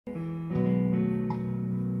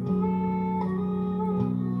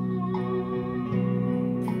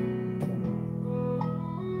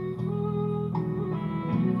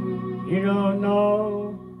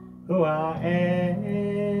know who I am,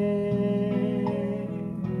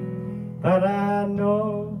 but I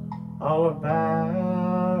know all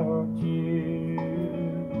about you.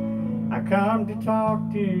 I come to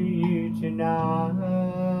talk to you tonight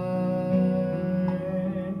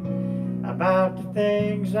about the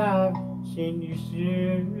things I've seen you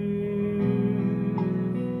do.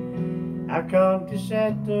 I come to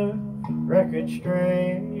set the record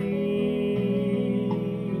straight.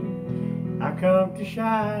 I come to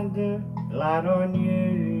shine the light on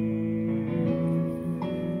you.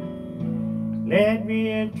 Let me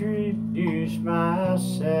introduce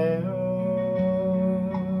myself.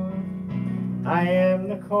 I am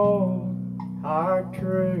the cold hard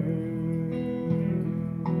truth.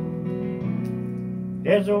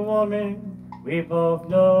 There's a woman we both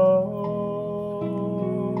know.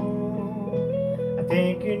 I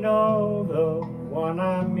think you know the one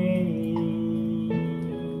I mean.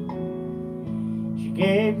 She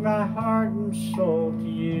gave my heart and soul to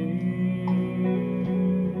you.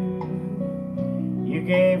 You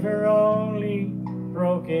gave her only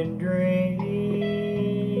broken dreams.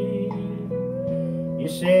 You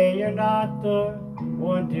say you're not the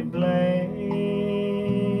one to blame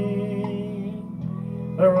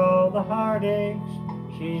for all the heartaches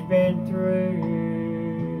she's been through.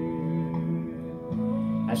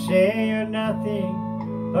 I say you're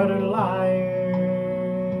nothing but a liar,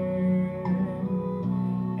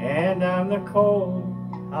 and I'm the cold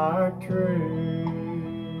hard truth.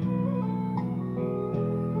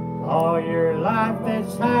 All your life,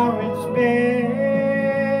 that's how it's been,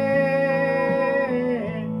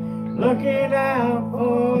 looking out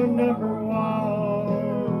for number one,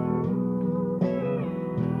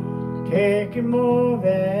 taking more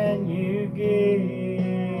than you give,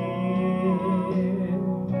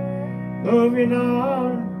 moving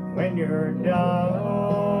on when you're done.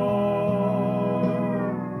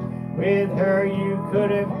 With her you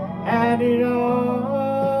could have had it all,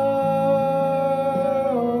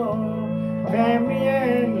 family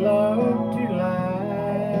and love to last.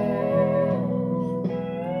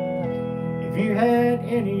 If you had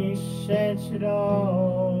any sense at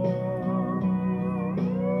all,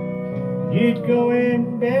 you'd go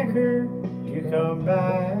and beg her to come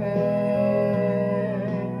back.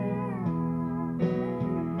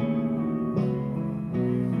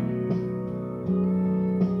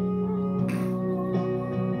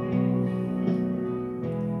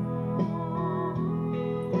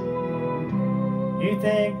 You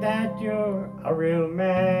think that you're a real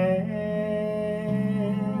man,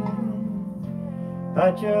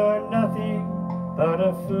 but you're nothing but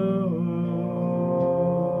a fool.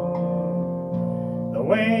 The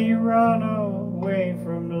way you run away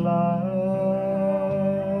from love,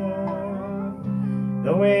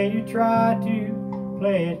 the way you try to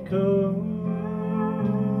play it cool.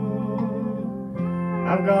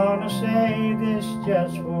 I'm gonna say this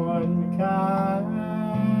just one time.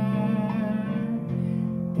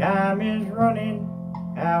 Time is running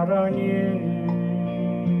out on you.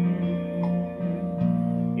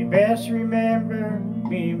 You best remember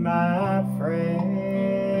me, my friend.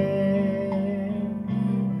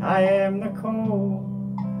 I am the cold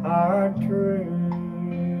hard truth.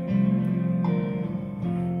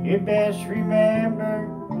 You best remember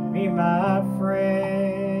me, my friend.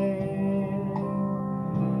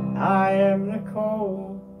 I am the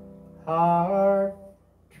cold hard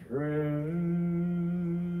truth.